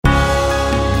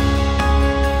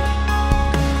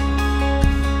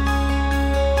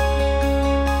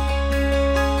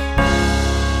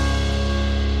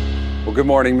Well,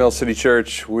 good morning, Mill City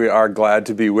Church. We are glad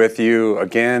to be with you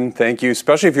again. Thank you,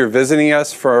 especially if you're visiting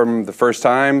us from the first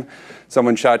time.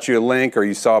 Someone shot you a link or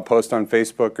you saw a post on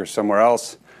Facebook or somewhere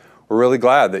else. We're really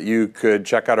glad that you could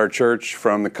check out our church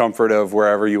from the comfort of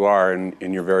wherever you are, and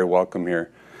you're very welcome here.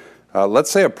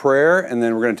 Let's say a prayer, and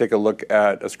then we're going to take a look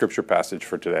at a scripture passage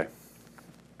for today.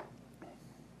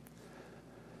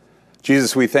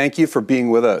 Jesus, we thank you for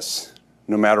being with us,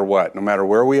 no matter what, no matter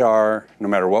where we are, no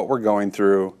matter what we're going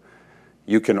through.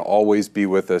 You can always be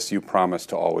with us. You promise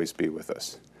to always be with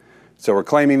us. So we're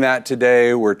claiming that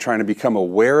today. We're trying to become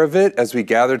aware of it as we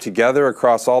gather together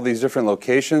across all these different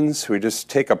locations. We just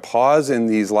take a pause in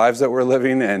these lives that we're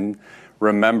living and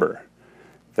remember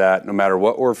that no matter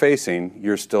what we're facing,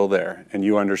 you're still there and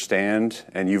you understand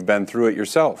and you've been through it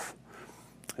yourself.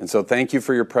 And so thank you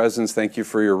for your presence. Thank you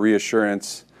for your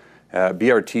reassurance.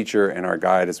 Be our teacher and our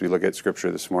guide as we look at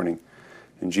Scripture this morning.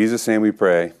 In Jesus' name we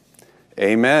pray.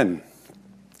 Amen.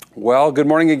 Well, good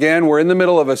morning again. We're in the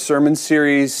middle of a sermon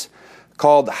series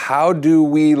called How Do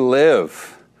We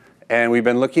Live? And we've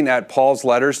been looking at Paul's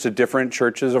letters to different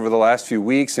churches over the last few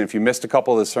weeks. And if you missed a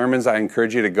couple of the sermons, I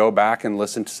encourage you to go back and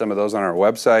listen to some of those on our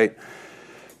website.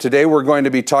 Today we're going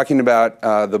to be talking about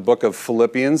the book of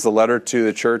Philippians, the letter to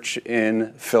the church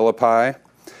in Philippi.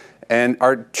 And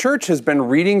our church has been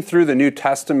reading through the New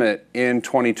Testament in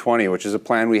 2020, which is a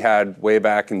plan we had way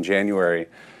back in January.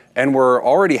 And we're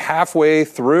already halfway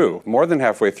through, more than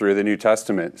halfway through the New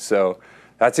Testament. So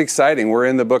that's exciting. We're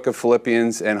in the book of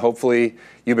Philippians, and hopefully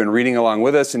you've been reading along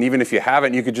with us. And even if you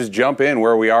haven't, you could just jump in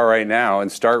where we are right now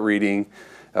and start reading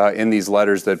in these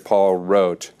letters that Paul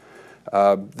wrote.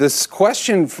 This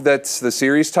question that's the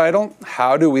series title,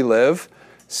 How Do We Live?,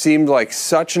 seemed like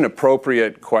such an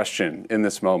appropriate question in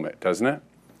this moment, doesn't it?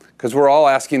 Because we're all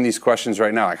asking these questions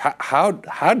right now. Like,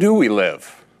 how do we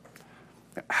live?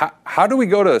 How do we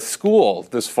go to school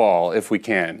this fall if we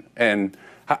can? And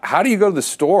how do you go to the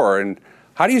store? And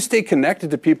how do you stay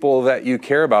connected to people that you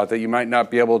care about that you might not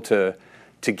be able to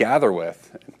gather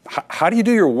with? How do you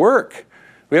do your work?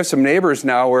 We have some neighbors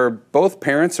now where both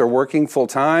parents are working full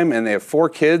time and they have 4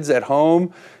 kids at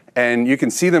home. And you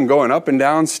can see them going up and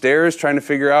down stairs trying to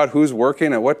figure out who's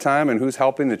working at what time and who's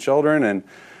helping the children. And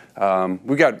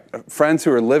we got friends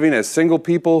who are living as single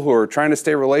people who are trying to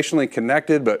stay relationally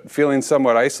connected but feeling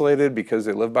somewhat isolated because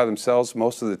they live by themselves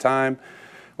most of the time.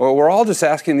 Well, we're all just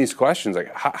asking these questions like,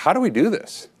 how do we do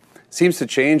this? It seems to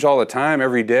change all the time,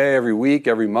 every day, every week,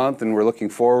 every month, and we're looking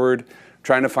forward,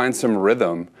 trying to find some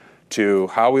rhythm to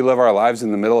how we live our lives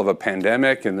in the middle of a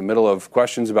pandemic, in the middle of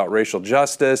questions about racial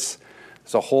justice.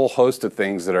 There's a whole host of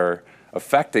things that are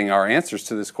affecting our answers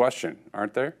to this question,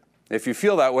 aren't there? If you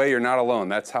feel that way, you're not alone.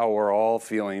 That's how we're all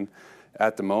feeling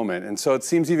at the moment. And so it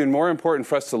seems even more important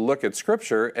for us to look at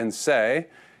Scripture and say,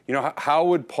 how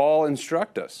would Paul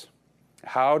instruct us?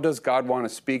 How does God want to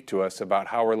speak to us about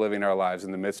how we're living our lives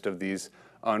in the midst of these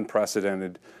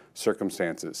unprecedented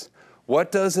circumstances? What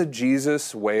does a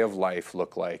Jesus way of life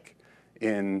look like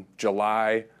in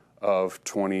July of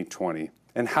 2020?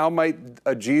 And how might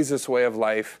a Jesus way of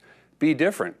life be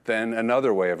different than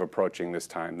another way of approaching this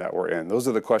time that we're in? Those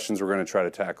are the questions we're going to try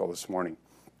to tackle this morning.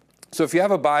 So if you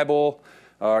have a Bible,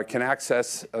 can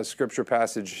access a scripture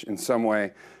passage in some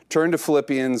way, turn to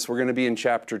Philippians. We're going to be in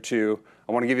chapter 2.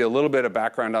 I want to give you a little bit of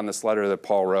background on this letter that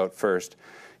Paul wrote first.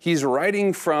 He's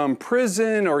writing from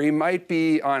prison, or he might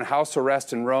be on house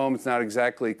arrest in Rome. It's not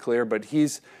exactly clear, but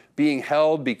he's being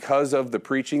held because of the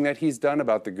preaching that he's done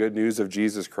about the good news of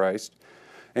Jesus Christ.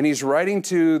 And he's writing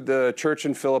to the church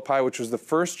in Philippi, which was the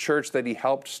first church that he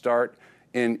helped start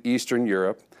in Eastern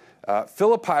Europe.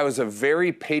 Philippi was a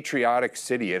very patriotic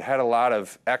city. It had a lot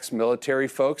of ex-military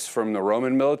folks from the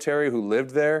Roman military who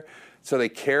lived there. So they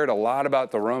cared a lot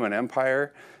about the Roman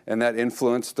Empire, and that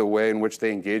influenced the way in which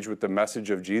they engaged with the message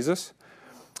of Jesus.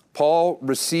 Paul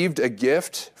received a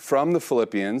gift from the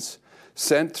Philippians,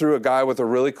 sent through a guy with a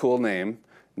really cool name,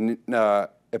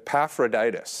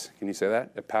 Epaphroditus. Can you say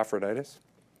that? Epaphroditus?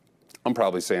 I'm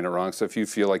probably saying it wrong, so if you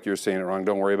feel like you're saying it wrong,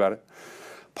 don't worry about it.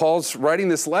 Paul's writing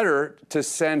this letter to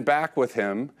send back with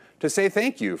him to say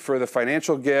thank you for the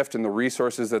financial gift and the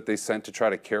resources that they sent to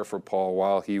try to care for Paul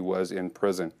while he was in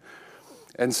prison.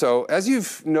 And so, as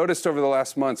you've noticed over the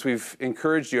last months, we've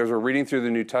encouraged you, as we're reading through the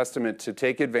New Testament, to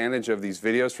take advantage of these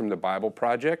videos from the Bible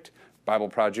Project,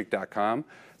 BibleProject.com.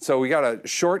 So we got a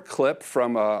short clip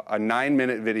from a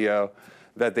 9-minute video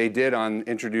that they did on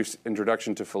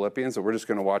Introduction to Philippians, and we're just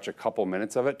going to watch a couple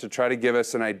minutes of it to try to give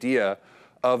us an idea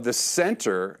of the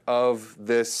center of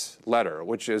this letter,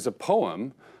 which is a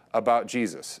poem about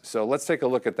Jesus. So let's take a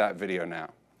look at that video now.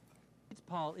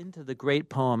 Paul into the great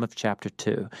poem of chapter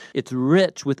 2. It's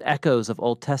rich with echoes of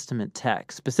Old Testament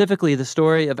texts, specifically the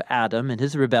story of Adam and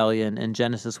his rebellion in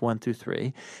Genesis 1 through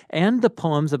 3, and the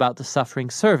poems about the suffering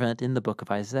servant in the book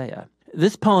of Isaiah.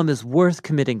 This poem is worth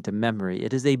committing to memory.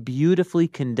 It is a beautifully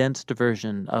condensed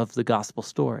version of the gospel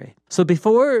story. So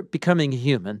before becoming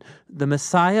human, the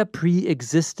Messiah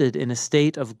pre-existed in a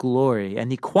state of glory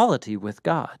and equality with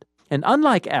God. And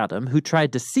unlike Adam, who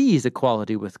tried to seize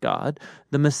equality with God,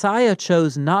 the Messiah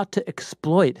chose not to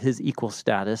exploit his equal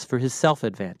status for his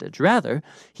self-advantage. Rather,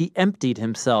 he emptied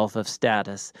himself of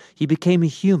status. He became a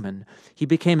human. He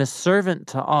became a servant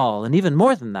to all. And even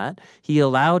more than that, he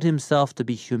allowed himself to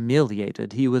be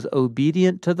humiliated. He was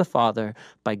obedient to the Father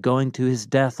by going to his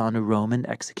death on a Roman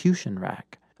execution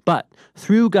rack. But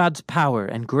through God's power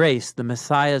and grace, the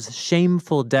Messiah's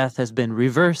shameful death has been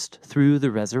reversed through the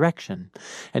resurrection.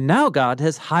 And now God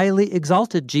has highly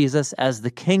exalted Jesus as the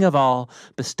King of all,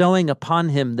 bestowing upon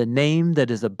him the name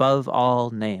that is above all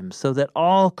names, so that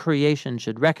all creation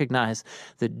should recognize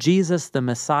that Jesus the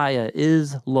Messiah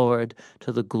is Lord,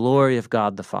 to the glory of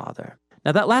God the Father.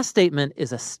 Now, that last statement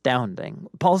is astounding.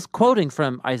 Paul's quoting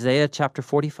from Isaiah chapter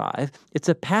 45. It's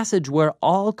a passage where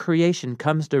all creation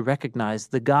comes to recognize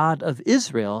the God of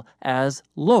Israel as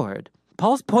Lord.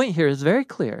 Paul's point here is very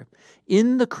clear.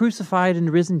 In the crucified and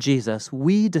risen Jesus,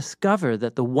 we discover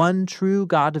that the one true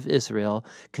God of Israel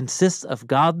consists of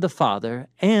God the Father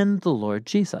and the Lord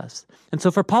Jesus. And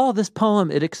so for Paul, this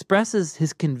poem, it expresses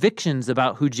his convictions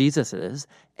about who Jesus is,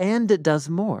 and it does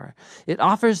more. It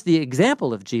offers the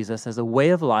example of Jesus as a way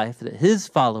of life that his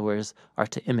followers are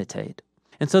to imitate.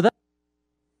 And so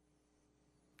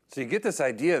you get this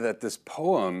idea that this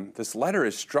poem, this letter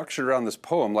is structured around this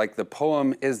poem, like the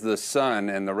poem is the sun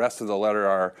and the rest of the letter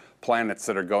are planets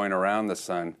that are going around the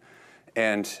sun.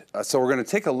 And so we're going to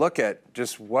take a look at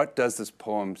just what does this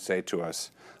poem say to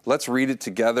us. Let's read it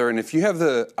together. And if you have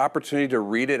the opportunity to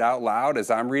read it out loud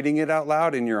as I'm reading it out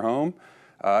loud in your home,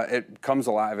 it comes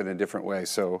alive in a different way.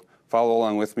 So follow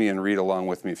along with me and read along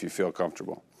with me if you feel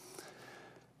comfortable.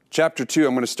 Chapter 2,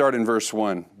 I'm going to start in verse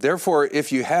 1. Therefore,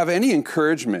 if you have any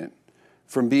encouragement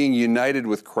from being united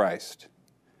with Christ,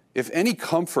 if any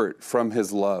comfort from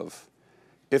his love,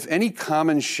 if any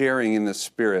common sharing in the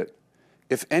Spirit,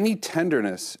 if any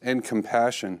tenderness and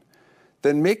compassion,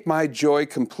 then make my joy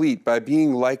complete by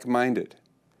being like-minded,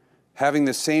 having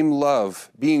the same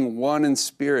love, being one in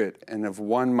spirit and of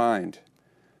one mind.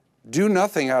 Do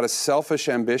nothing out of selfish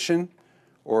ambition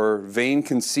or vain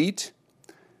conceit.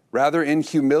 Rather, in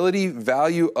humility,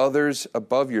 value others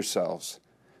above yourselves,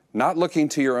 not looking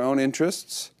to your own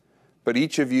interests, but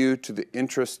each of you to the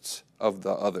interests of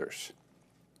the others.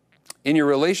 In your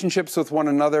relationships with one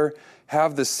another,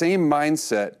 have the same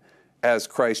mindset as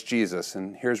Christ Jesus.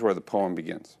 And here's where the poem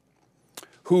begins.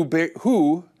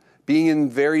 Who, being in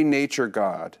very nature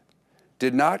God,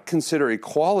 did not consider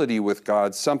equality with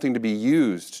God something to be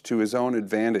used to his own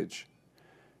advantage.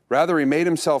 Rather, he made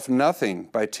himself nothing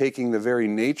by taking the very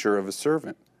nature of a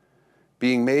servant,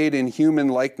 being made in human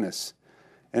likeness,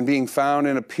 and being found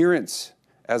in appearance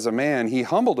as a man, he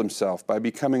humbled himself by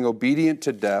becoming obedient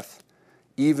to death,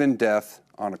 even death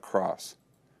on a cross.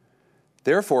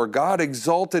 Therefore, God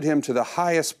exalted him to the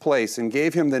highest place and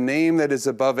gave him the name that is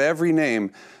above every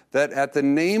name, that at the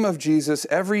name of Jesus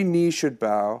every knee should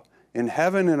bow in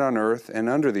heaven and on earth and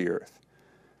under the earth,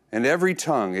 and every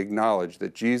tongue acknowledge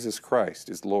that Jesus Christ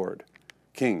is Lord,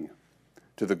 King,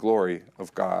 to the glory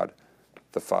of God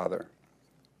the Father.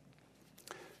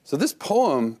 So this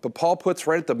poem that Paul puts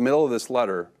right at the middle of this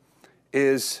letter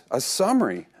is a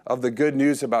summary of the good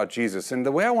news about Jesus. And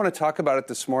the way I want to talk about it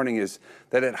this morning is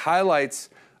that it highlights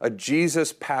a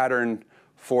Jesus pattern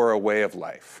for a way of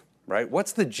life, right?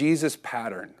 What's the Jesus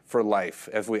pattern for life?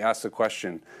 If we ask the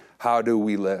question, how do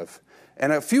we live?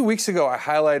 And a few weeks ago, I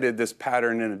highlighted this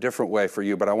pattern in a different way for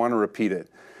you, but I want to repeat it.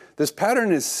 This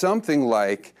pattern is something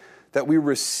like that we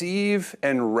receive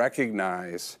and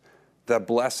recognize the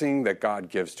blessing that God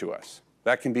gives to us.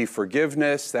 That can be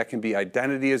forgiveness, that can be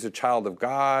identity as a child of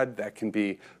God, that can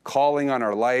be calling on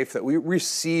our life, that we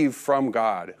receive from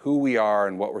God who we are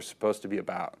and what we're supposed to be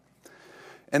about.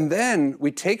 And then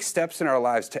we take steps in our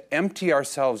lives to empty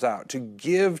ourselves out, to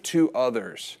give to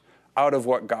others out of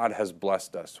what God has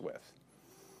blessed us with.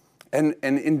 And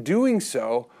in doing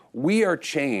so, we are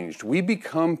changed. We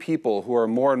become people who are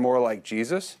more and more like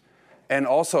Jesus. And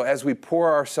also, as we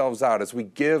pour ourselves out, as we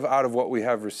give out of what we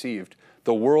have received,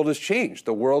 the world is changed.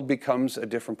 The world becomes a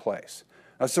different place.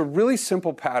 Now, it's a really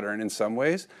simple pattern in some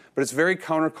ways, but it's very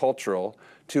countercultural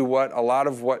to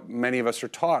what many of us are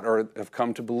taught or have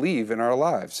come to believe in our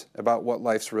lives about what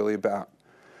life's really about.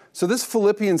 So this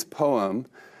Philippians poem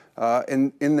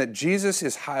in that Jesus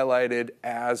is highlighted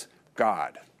as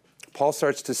God. Paul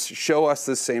starts to show us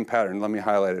this same pattern. Let me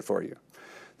highlight it for you.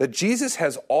 That Jesus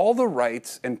has all the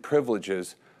rights and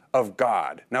privileges of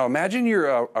God. Now imagine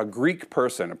you're a Greek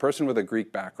person, a person with a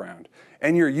Greek background,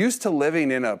 and you're used to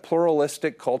living in a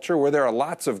pluralistic culture where there are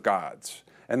lots of gods.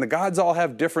 And the gods all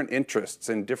have different interests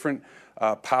and different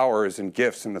powers and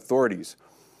gifts and authorities.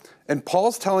 And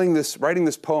Paul's writing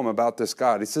this poem about this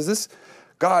God. He says this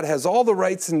God has all the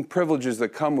rights and privileges that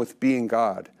come with being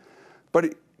God.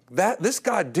 But this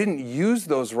God didn't use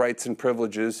those rights and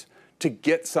privileges to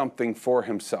get something for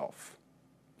himself.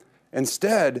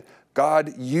 Instead,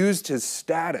 God used his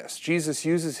status. Jesus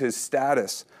uses his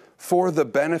status for the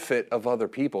benefit of other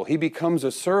people. He becomes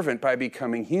a servant by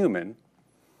becoming human,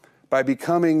 by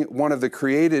becoming one of the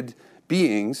created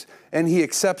beings, and he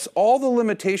accepts all the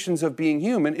limitations of being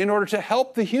human in order to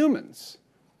help the humans,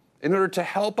 in order to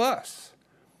help us.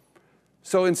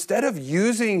 So instead of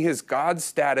using his God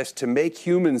status to make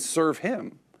humans serve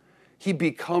him, he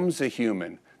becomes a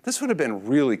human. This would have been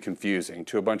really confusing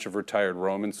to a bunch of retired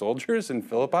Roman soldiers in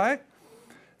Philippi.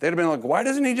 They'd have been like, why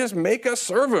doesn't he just make us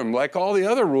serve him like all the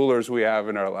other rulers we have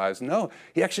in our lives? No,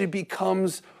 he actually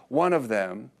becomes one of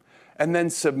them and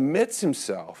then submits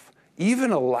himself,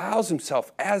 even allows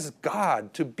himself as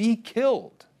God to be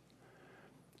killed,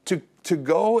 to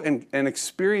go and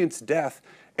experience death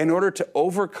in order to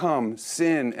overcome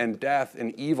sin and death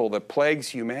and evil that plagues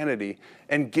humanity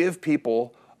and give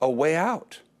people a way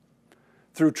out.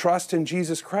 Through trust in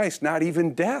Jesus Christ, not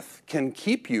even death can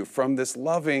keep you from this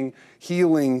loving,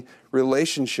 healing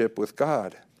relationship with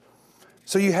God.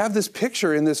 So you have this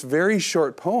picture in this very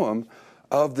short poem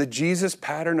of the Jesus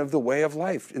pattern of the way of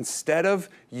life. Instead of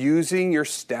using your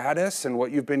status and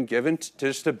what you've been given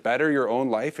just to better your own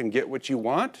life and get what you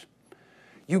want,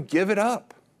 you give it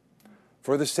up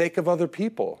for the sake of other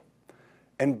people.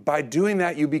 And by doing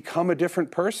that, you become a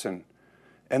different person.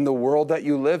 And the world that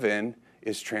you live in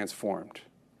is transformed.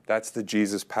 That's the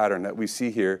Jesus pattern that we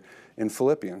see here in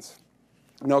Philippians.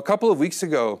 Now, a couple of weeks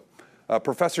ago,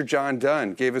 Professor John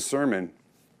Dunn gave a sermon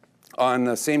on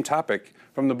the same topic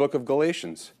from the book of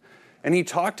Galatians. And he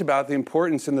talked about the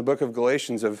importance in the book of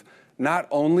Galatians of not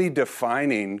only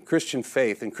defining Christian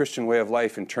faith and Christian way of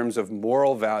life in terms of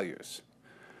moral values.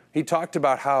 He talked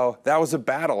about how that was a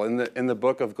battle in the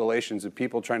book of Galatians of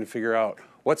people trying to figure out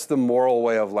what's the moral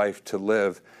way of life to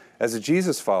live as a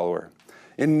Jesus follower.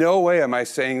 In no way am I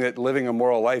saying that living a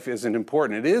moral life isn't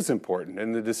important. It is important,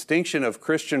 and the distinction of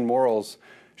Christian morals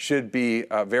should be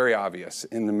very obvious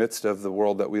in the midst of the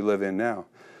world that we live in now.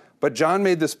 But John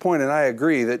made this point, and I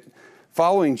agree, that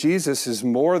following Jesus is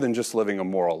more than just living a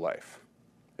moral life.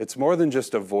 It's more than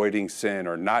just avoiding sin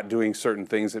or not doing certain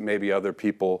things that maybe other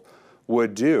people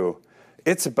would do.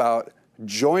 It's about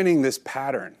joining this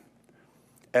pattern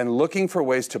and looking for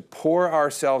ways to pour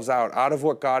ourselves out of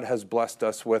what God has blessed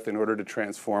us with in order to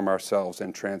transform ourselves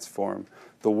and transform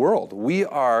the world. We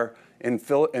are, in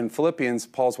Philippians,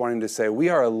 Paul's wanting to say, we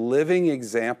are a living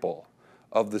example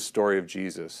of the story of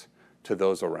Jesus to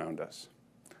those around us.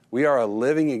 We are a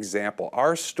living example.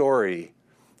 Our story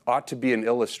ought to be an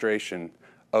illustration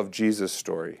of Jesus'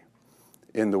 story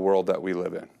in the world that we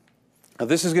live in. Now,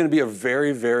 this is going to be a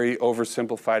very, very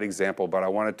oversimplified example, but I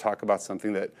want to talk about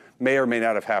something that may or may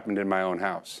not have happened in my own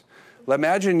house.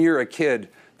 Imagine you're a kid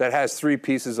that has 3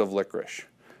 pieces of licorice,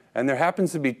 and there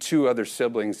happens to be 2 other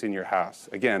siblings in your house.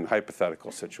 Again,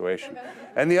 hypothetical situation.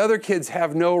 And the other kids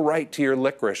have no right to your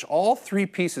licorice. All 3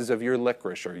 pieces of your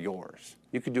licorice are yours.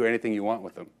 You can do anything you want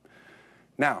with them.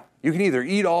 Now, you can either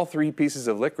eat all 3 pieces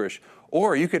of licorice,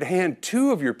 or you could hand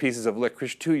 2 of your pieces of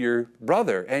licorice to your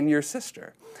brother and your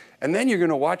sister. And then you're going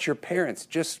to watch your parents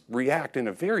just react in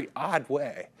a very odd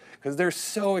way because they're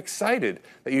so excited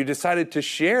that you decided to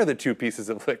share the 2 pieces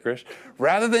of licorice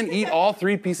rather than eat all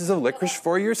 3 pieces of licorice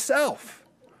for yourself.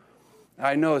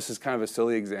 I know this is kind of a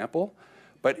silly example,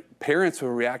 but parents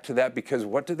will react to that because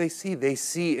what do they see? They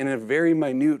see in a very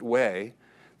minute way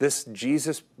this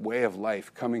Jesus way of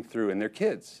life coming through in their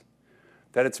kids.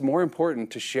 That it's more important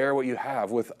to share what you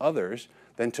have with others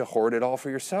than to hoard it all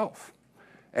for yourself.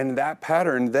 And that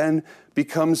pattern then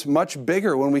becomes much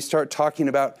bigger when we start talking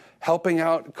about helping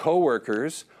out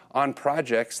coworkers on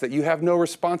projects that you have no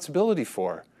responsibility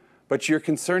for, but you're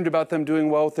concerned about them doing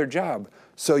well with their job,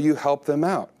 so you help them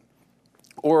out.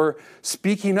 Or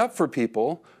speaking up for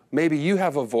people, maybe you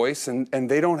have a voice and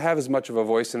they don't have as much of a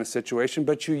voice in a situation,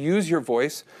 but you use your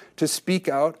voice to speak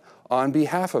out on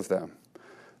behalf of them.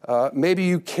 Maybe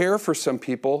you care for some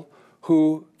people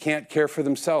who can't care for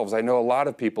themselves. I know a lot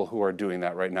of people who are doing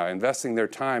that right now, investing their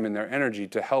time and their energy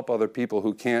to help other people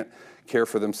who can't care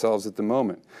for themselves at the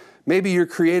moment. Maybe you're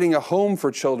creating a home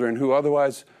for children who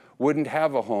otherwise wouldn't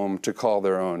have a home to call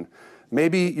their own.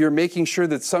 Maybe you're making sure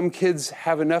that some kids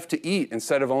have enough to eat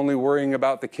instead of only worrying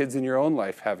about the kids in your own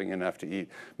life having enough to eat.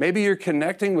 Maybe you're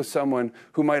connecting with someone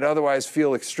who might otherwise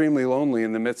feel extremely lonely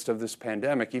in the midst of this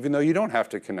pandemic, even though you don't have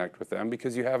to connect with them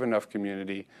because you have enough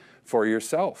community for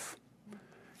yourself.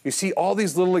 You see, all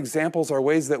these little examples are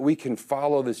ways that we can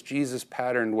follow this Jesus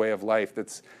patterned way of life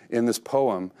that's in this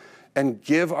poem and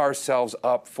give ourselves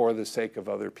up for the sake of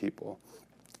other people.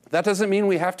 That doesn't mean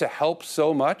we have to help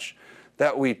so much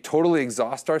that we totally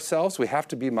exhaust ourselves. We have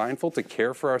to be mindful to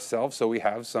care for ourselves so we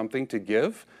have something to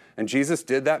give. And Jesus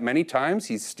did that many times.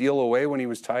 He'd steal away when he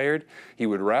was tired. He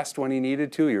would rest when he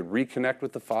needed to. He would reconnect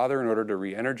with the Father in order to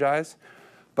re-energize.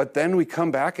 But then we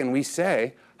come back and we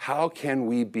say, how can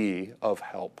we be of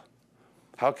help?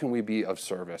 How can we be of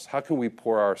service? How can we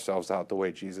pour ourselves out the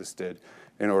way Jesus did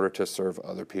in order to serve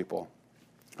other people?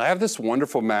 I have this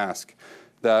wonderful mask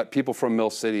that people from Mill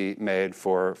City made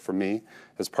for me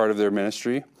as part of their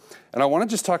ministry. And I want to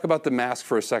just talk about the mask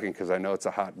for a second because I know it's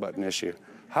a hot button issue.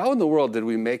 How in the world did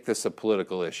we make this a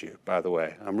political issue, by the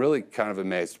way? I'm really kind of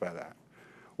amazed by that.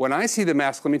 When I see the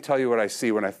mask, let me tell you what I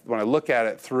see when I look at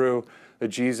it through the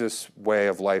Jesus way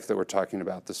of life that we're talking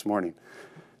about this morning.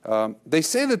 They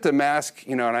say that the mask,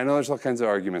 and I know there's all kinds of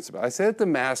arguments about it. I say that the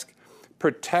mask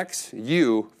protects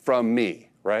you from me,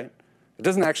 right? It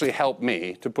doesn't actually help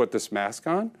me to put this mask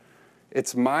on.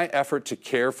 It's my effort to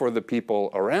care for the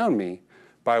people around me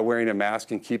by wearing a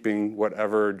mask and keeping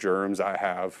whatever germs I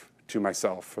have to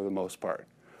myself for the most part.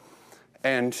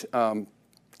 And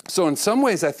so in some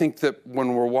ways, I think that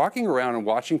when we're walking around and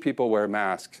watching people wear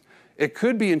masks, it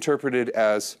could be interpreted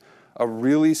as a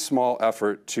really small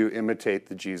effort to imitate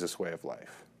the Jesus way of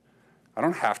life. I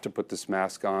don't have to put this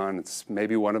mask on. It's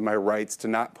maybe one of my rights to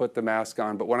not put the mask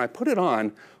on. But when I put it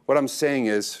on, what I'm saying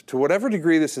is, to whatever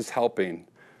degree this is helping,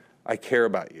 I care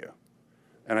about you.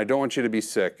 And I don't want you to be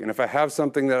sick. And if I have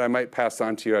something that I might pass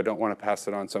on to you, I don't want to pass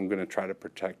it on, so I'm going to try to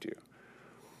protect you.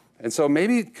 And so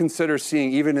maybe consider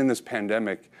seeing, even in this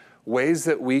pandemic, ways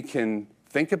that we can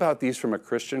think about these from a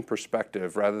Christian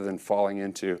perspective rather than falling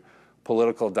into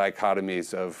political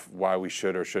dichotomies of why we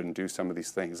should or shouldn't do some of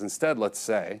these things. Instead, let's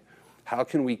say, how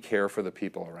can we care for the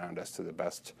people around us to the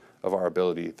best of our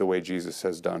ability, the way Jesus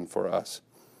has done for us?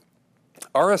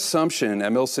 Our assumption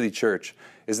at Mill City Church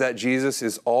is that Jesus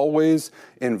is always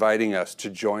inviting us to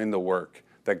join the work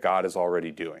that God is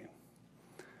already doing.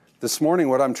 This morning,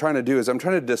 what I'm trying to do is I'm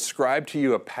trying to describe to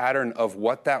you a pattern of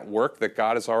what that work that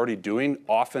God is already doing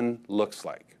often looks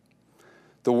like.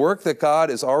 The work that God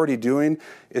is already doing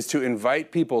is to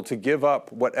invite people to give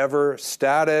up whatever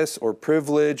status or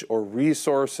privilege or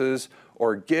resources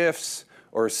or gifts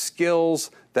or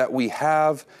skills that we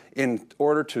have in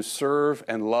order to serve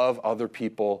and love other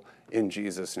people in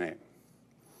Jesus' name.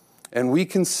 And we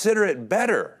consider it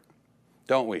better,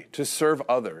 don't we, to serve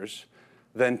others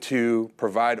than to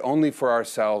provide only for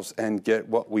ourselves and get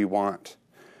what we want.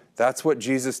 That's what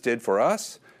Jesus did for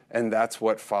us. And that's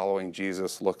what following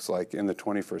Jesus looks like in the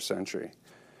 21st century.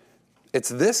 It's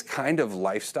this kind of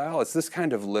lifestyle, it's this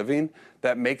kind of living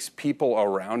that makes people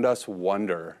around us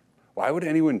wonder, why would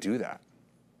anyone do that?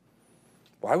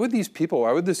 Why would these people,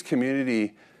 why would this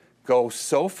community go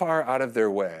so far out of their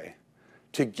way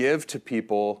to give to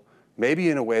people maybe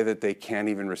in a way that they can't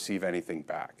even receive anything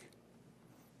back?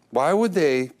 Why would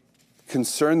they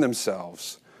concern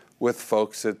themselves with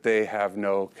folks that they have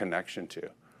no connection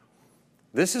to?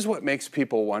 This is what makes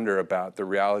people wonder about the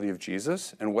reality of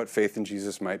Jesus and what faith in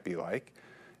Jesus might be like.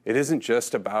 It isn't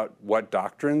just about what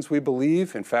doctrines we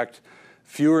believe. In fact,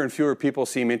 fewer and fewer people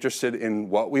seem interested in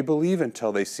what we believe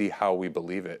until they see how we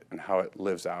believe it and how it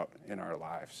lives out in our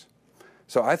lives.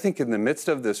 So I think in the midst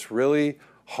of this really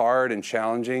hard and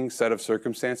challenging set of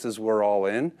circumstances we're all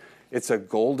in, it's a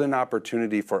golden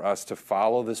opportunity for us to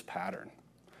follow this pattern,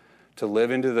 to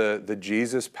live into the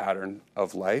Jesus pattern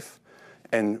of life,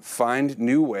 and find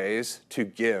new ways to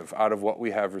give out of what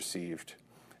we have received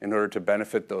in order to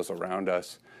benefit those around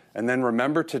us. And then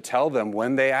remember to tell them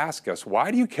when they ask us,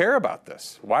 why do you care about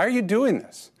this? Why are you doing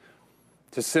this?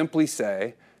 To simply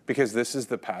say, because this is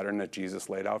the pattern that Jesus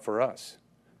laid out for us.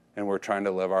 And we're trying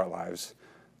to live our lives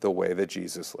the way that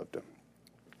Jesus lived them.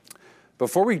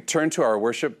 Before we turn to our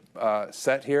worship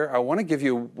set here, I want to give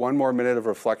you one more minute of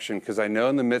reflection, because I know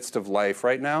in the midst of life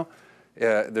right now,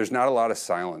 there's not a lot of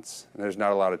silence, and there's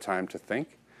not a lot of time to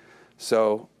think.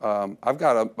 So I've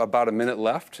got about a minute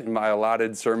left in my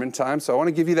allotted sermon time, so I want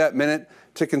to give you that minute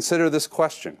to consider this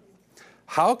question.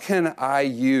 How can I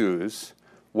use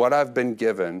what I've been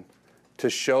given to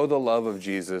show the love of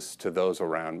Jesus to those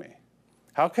around me?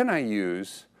 How can I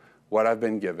use what I've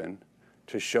been given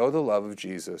to show the love of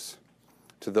Jesus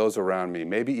to those around me,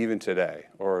 maybe even today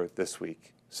or this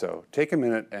week? So take a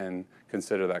minute and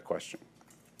consider that question.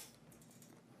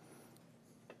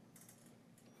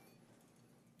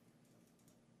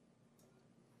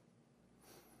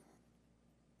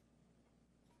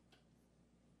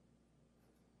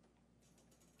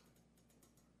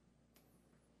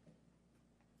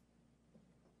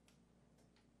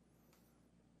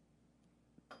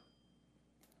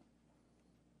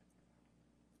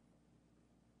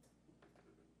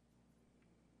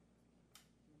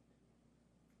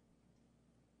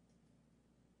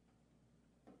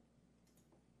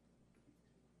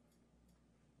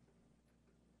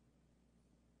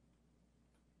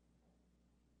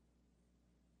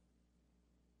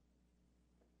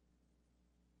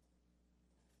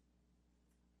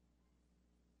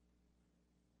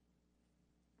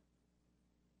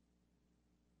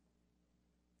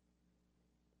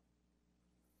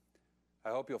 I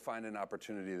hope you'll find an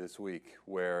opportunity this week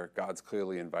where God's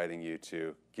clearly inviting you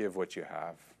to give what you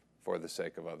have for the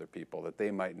sake of other people, that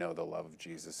they might know the love of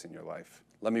Jesus in your life.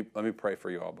 Let me pray for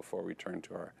you all before we turn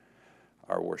to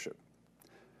our worship.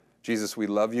 Jesus, we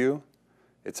love you.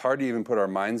 It's hard to even put our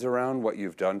minds around what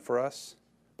you've done for us,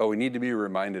 but we need to be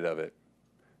reminded of it.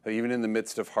 That even in the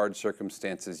midst of hard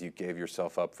circumstances, you gave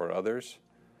yourself up for others.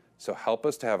 So help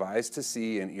us to have eyes to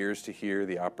see and ears to hear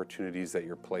the opportunities that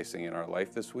you're placing in our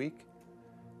life this week,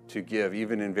 to give,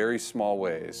 even in very small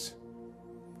ways,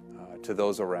 to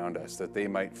those around us, that they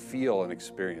might feel and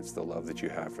experience the love that you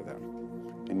have for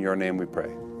them. In your name we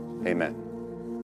pray. Amen.